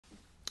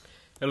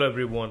Hello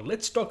everyone,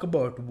 let's talk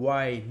about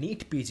why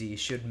NEET PG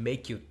should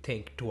make you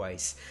think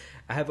twice.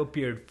 I have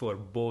appeared for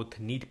both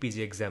NEET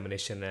PG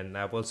examination and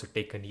I've also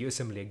taken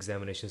USMLE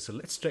examination, so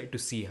let's try to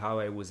see how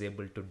I was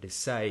able to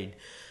decide,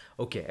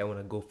 okay, I want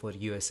to go for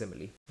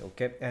USMLE.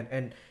 Okay,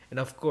 and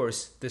of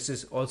course this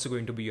is also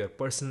going to be your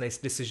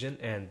personalized decision,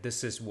 and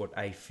this is what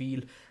I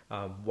feel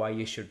why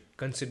you should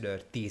consider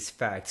these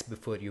facts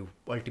before you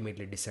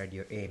ultimately decide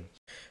your aim.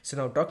 So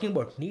now talking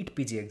about NEET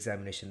PG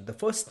examination, the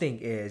first thing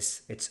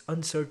is it's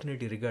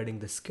uncertainty regarding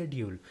the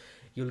schedule.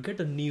 You'll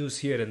get a news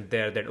here and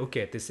there that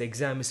okay, this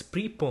exam is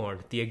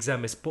preponed, the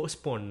exam is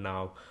postponed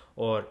now,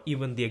 or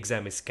even the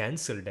exam is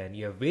cancelled, and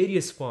you have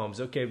various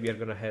forms. Okay, we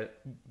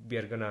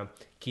are gonna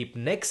keep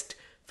next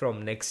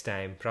from next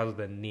time rather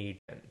than need.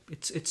 And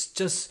it's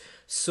just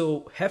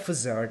so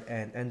haphazard,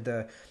 and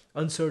the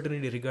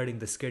uncertainty regarding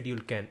the schedule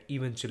can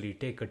eventually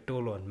take a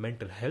toll on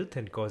mental health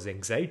and cause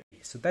anxiety.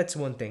 So that's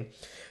one thing.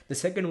 The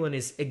second one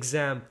is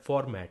exam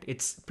format.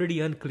 It's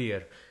pretty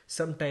unclear.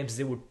 Sometimes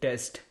they would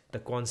test the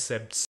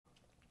concepts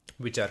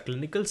which are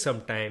clinical,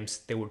 sometimes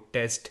they would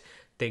test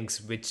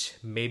things which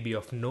may be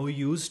of no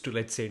use to,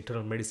 let's say,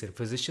 internal medicine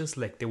physicians.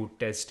 Like they would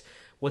test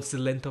what's the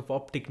length of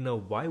optic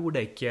nerve. Why would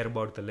I care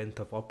about the length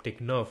of optic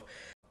nerve?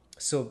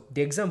 So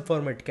the exam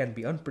format can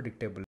be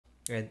unpredictable,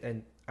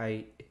 and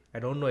I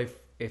don't know if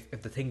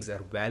the things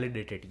are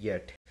validated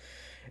yet.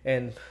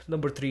 And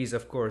number three is,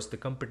 of course, the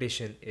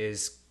competition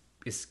is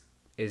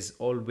is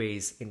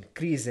always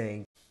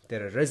increasing.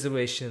 There are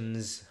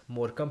reservations,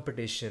 more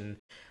competition,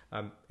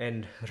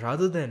 and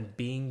rather than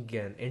being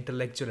an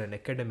intellectual and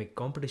academic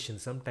competition,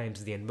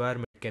 sometimes the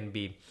environment can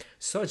be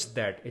such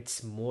that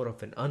it's more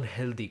of an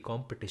unhealthy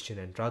competition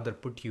and rather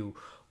put you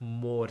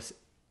more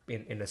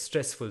in a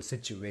stressful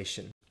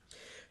situation.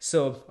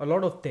 So a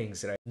lot of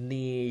things, right?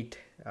 NEET,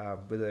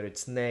 whether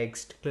it's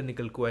next,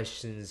 clinical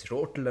questions,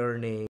 rote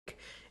learning,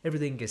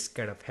 everything is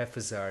kind of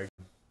haphazard.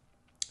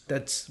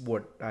 That's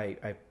what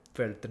I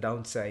felt the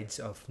downsides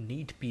of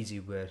NEET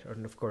PG were,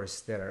 and of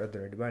course there are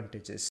other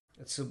advantages.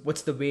 So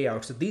what's the way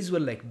out? So these were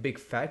like big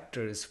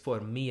factors for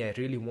me. I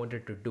really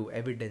wanted to do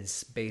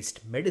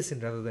evidence-based medicine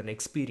rather than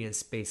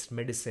experience-based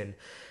medicine.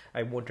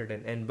 I wanted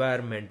an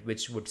environment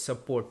which would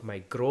support my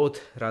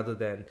growth rather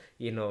than,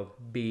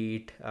 be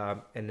it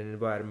an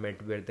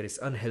environment where there is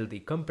unhealthy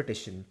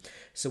competition.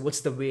 So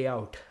what's the way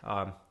out?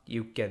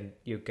 You can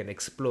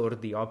explore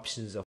the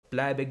options of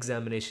PLAB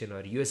examination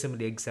or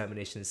USMLE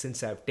examination.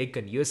 Since I've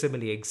taken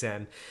USMLE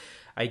exam,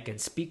 I can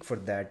speak for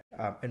that.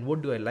 And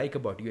what do I like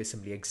about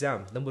USMLE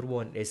exam? Number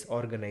one is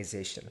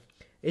organization.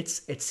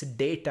 It's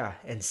data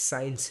and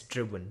science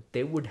driven.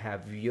 They would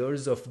have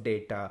years of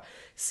data,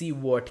 see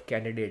what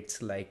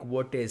candidates like,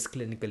 what is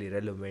clinically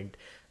relevant.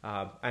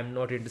 I'm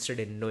not interested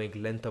in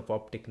knowing length of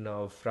optic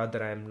nerve.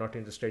 Rather, I'm not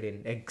interested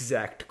in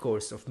exact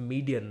course of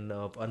median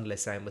nerve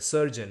unless I'm a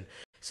surgeon.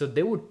 So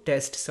they would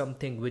test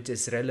something which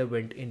is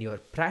relevant in your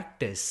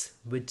practice,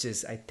 which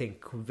is, I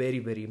think, very,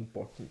 very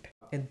important.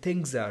 And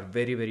things are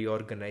very, very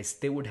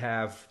organized. They would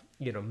have,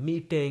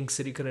 meetings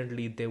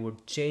recurrently. They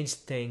would change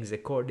things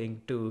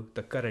according to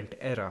the current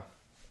era.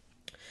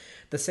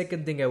 The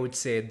second thing I would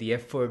say, the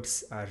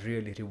efforts are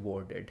really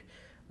rewarded.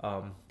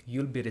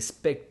 You'll be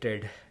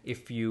respected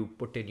if you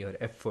put in your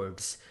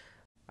efforts.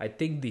 I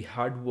think the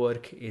hard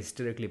work is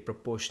directly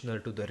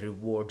proportional to the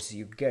rewards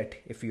you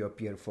get if you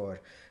appear for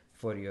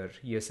your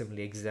USMLE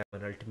exam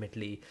and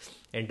ultimately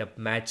end up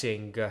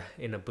matching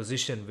in a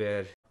position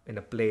where, in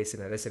a place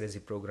in a residency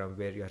program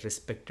where you are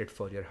respected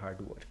for your hard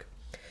work.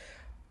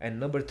 And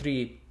number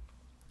three,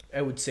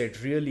 I would say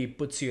it really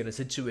puts you in a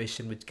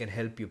situation which can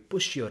help you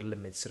push your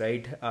limits,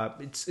 right?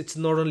 It's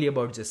not only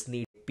about just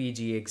NEET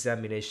PG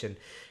examination.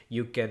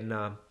 You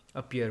can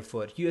appear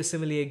for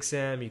USMLE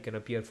exam, you can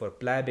appear for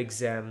PLAB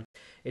exam.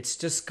 It's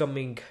just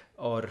coming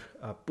or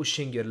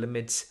pushing your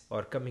limits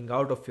or coming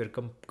out of your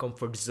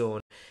comfort zone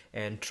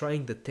and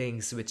trying the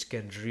things which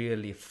can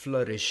really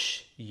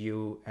flourish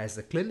you as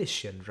a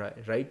clinician,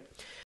 right?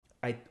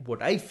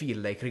 What I feel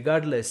like,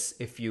 regardless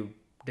if you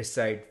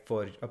decide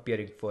for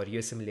appearing for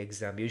USMLE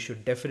exam, you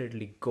should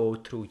definitely go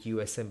through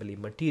USMLE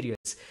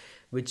materials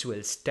which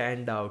will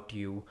stand out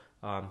you.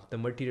 The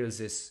materials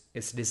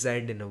is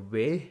designed in a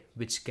way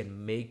which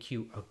can make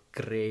you a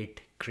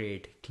great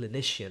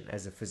clinician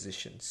as a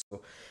physician.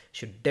 So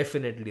should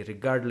definitely,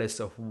 regardless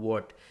of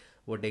what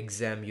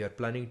exam you're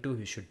planning to,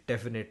 you should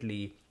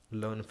definitely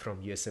learn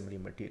from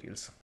USMLE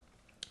materials.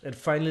 And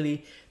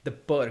finally, the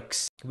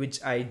perks,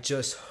 which I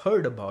just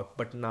heard about,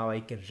 but now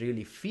I can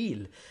really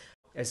feel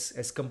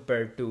as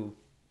compared to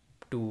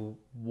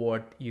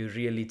what you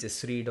really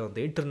just read on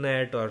the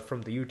internet or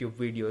from the YouTube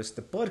videos.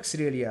 The perks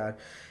really are,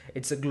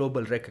 it's a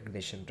global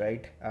recognition,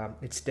 right?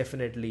 It's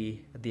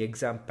definitely, the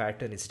exam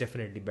pattern is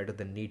definitely better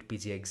than NEET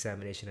PG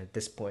examination at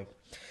this point.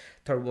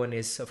 Third one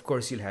is, of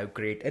course, you'll have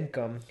great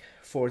income.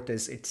 Fourth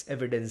is, it's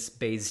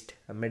evidence-based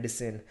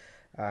medicine.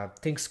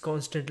 Things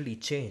constantly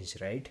change,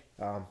 right?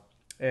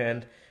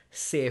 And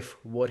safe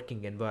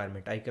working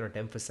environment. I cannot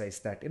emphasize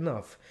that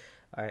enough.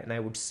 And I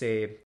would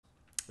say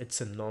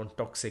it's a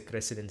non-toxic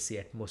residency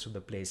at most of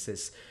the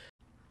places.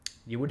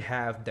 You would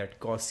have that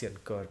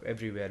Gaussian curve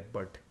everywhere,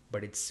 but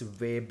it's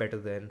way better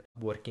than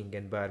working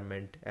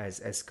environment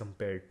as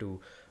compared to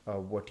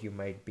what you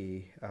might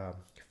be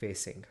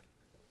facing.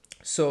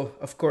 So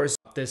of course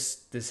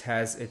this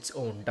has its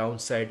own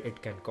downside.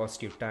 It can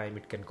cost you time,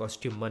 it can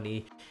cost you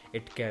money,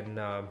 it can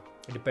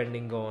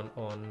depending on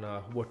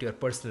what your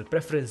personal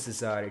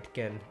preferences are, it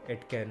can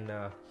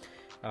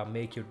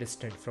make you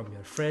distant from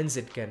your friends,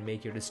 it can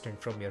make you distant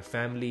from your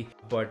family,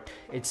 but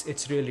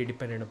it's really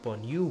dependent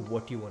upon you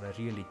what you want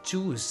to really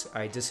choose.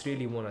 I just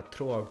really want to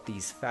throw out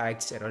these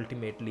facts and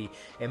ultimately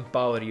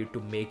empower you to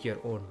make your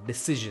own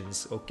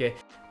decisions. Okay,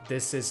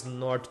 this is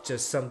not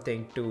just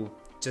something to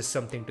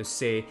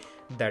say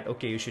that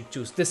okay, you should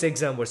choose this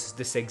exam versus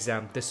this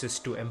exam. This is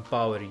to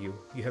empower you.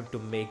 You have to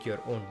make your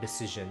own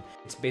decision.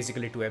 It's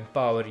basically to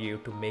empower you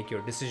to make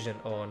your decision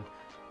on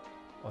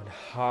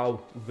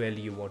how well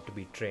you want to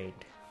be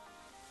trained.